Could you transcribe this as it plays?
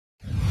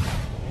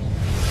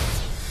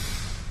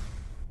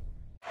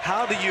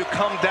how do you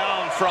come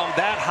down from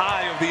that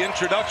high of the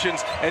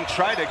introductions and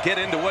try to get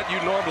into what you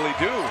normally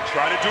do?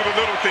 Try to do the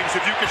little things.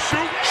 If you can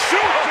shoot,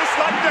 shoot just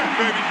like that,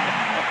 baby.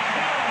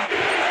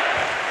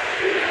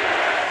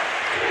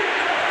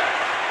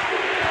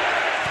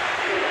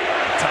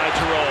 Ty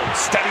Jerome,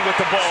 steady with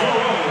the ball.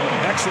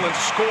 Excellent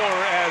score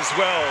as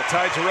well.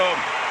 Ty Jerome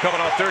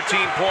coming off 13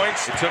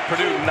 points. It took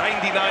Purdue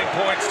 99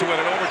 points to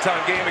win an overtime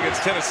game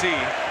against Tennessee.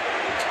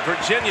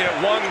 Virginia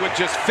won with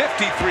just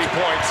 53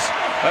 points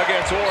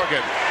against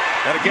Oregon.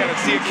 And again, it's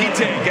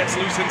Diakite gets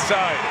loose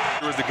inside.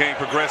 As the game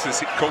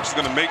progresses, coach is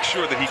going to make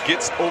sure that he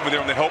gets over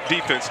there on the help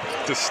defense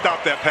to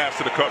stop that pass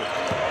to the cutter.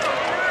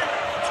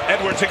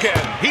 Edwards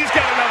again. He's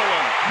got another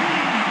one.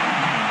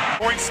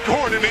 Points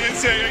scored in the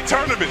NCAA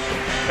tournament.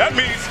 That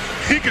means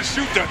he can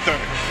shoot that thing.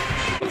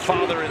 The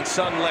father and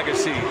son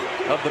legacy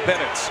of the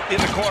Bennett's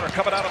in the corner,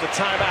 coming out of the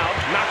timeout.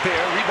 Not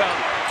there. Rebound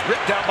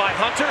ripped down by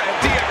Hunter and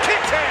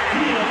Diakite.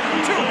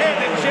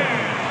 Two-handed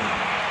jam.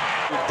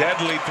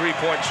 Deadly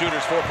three-point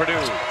shooters for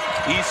Purdue.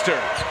 Eastern.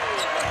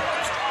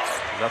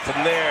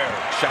 Nothing there.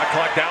 Shot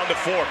clock down to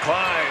 4.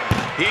 Klein.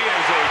 He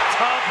is a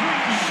tough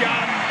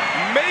shot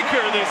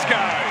maker, this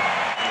guy.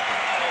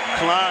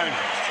 Klein,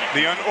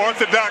 the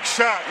unorthodox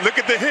shot. Look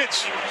at the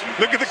hitch.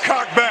 Look at the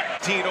cock back.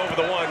 18 over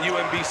the 1,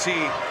 UMBC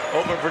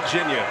over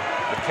Virginia.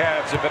 The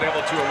Cavs have been able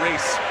to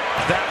erase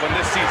that one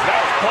this season. That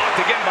was blocked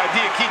again by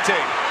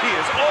Diakite. He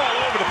is all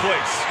over the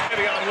place.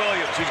 Devion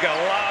Williams, who's got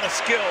a lot of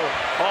skill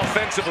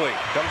offensively,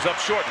 comes up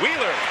short.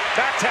 Wheeler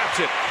back taps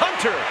it.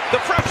 Hunter,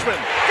 the freshman,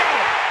 got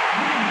it.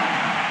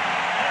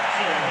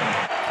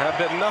 Have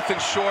been nothing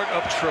short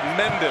of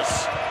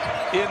tremendous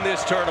in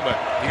this tournament.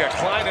 You got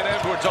Klein and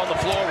Edwards on the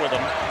floor with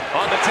him.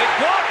 On the take,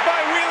 blocked by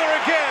Wheeler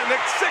again.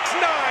 The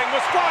 6'9"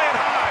 was flying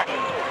high.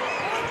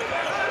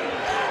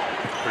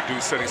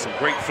 Purdue setting some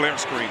great flare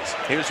screens.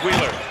 Here's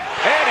Wheeler,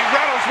 and he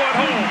rattles one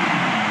home.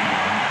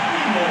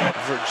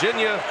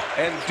 Virginia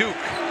and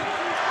Duke,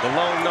 the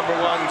lone number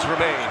ones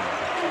remain.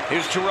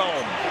 Here's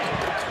Jerome,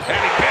 and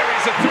he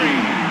buries a 3.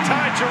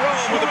 Ty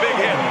Jerome with a big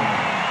hit.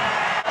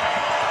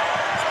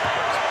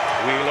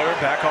 Wheeler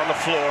back on the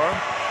floor.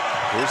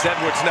 Here's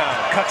Edwards now,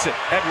 cuts it.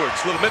 Edwards,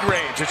 little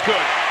mid-range, it's good.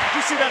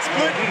 Did you see that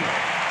split?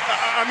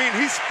 I mean,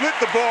 he split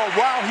the ball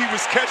while he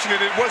was catching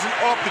it. It wasn't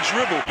off the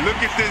dribble. Look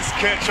at this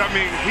catch. I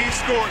mean, he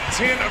scored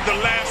 10 of the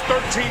last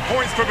 13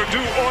 points for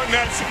Purdue on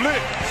that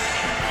split.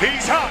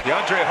 He's hot.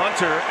 DeAndre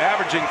Hunter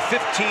averaging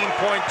 15.2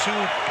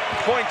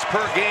 points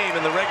per game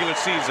in the regular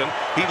season.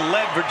 He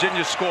led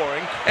Virginia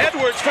scoring.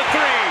 Edwards for 3.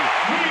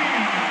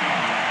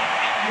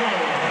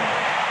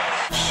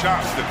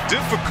 Shots, the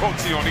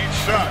difficulty on each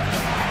shot.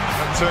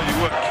 I'll tell you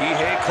what.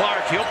 Kihei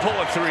Clark, he'll pull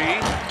a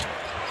 3.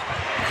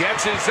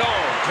 Gets his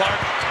own. Clark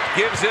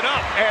gives it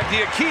up. And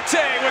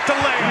Diakite with the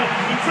layup.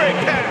 Great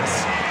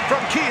pass from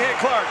Kihei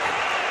Clark.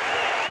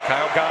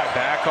 Kyle Guy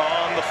back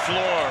on the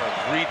floor.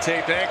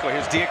 Retaped ankle.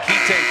 Here's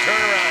Diakite.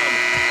 Turnaround.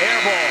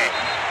 Air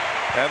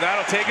ball. And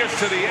that'll take us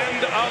to the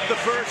end of the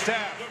first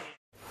half.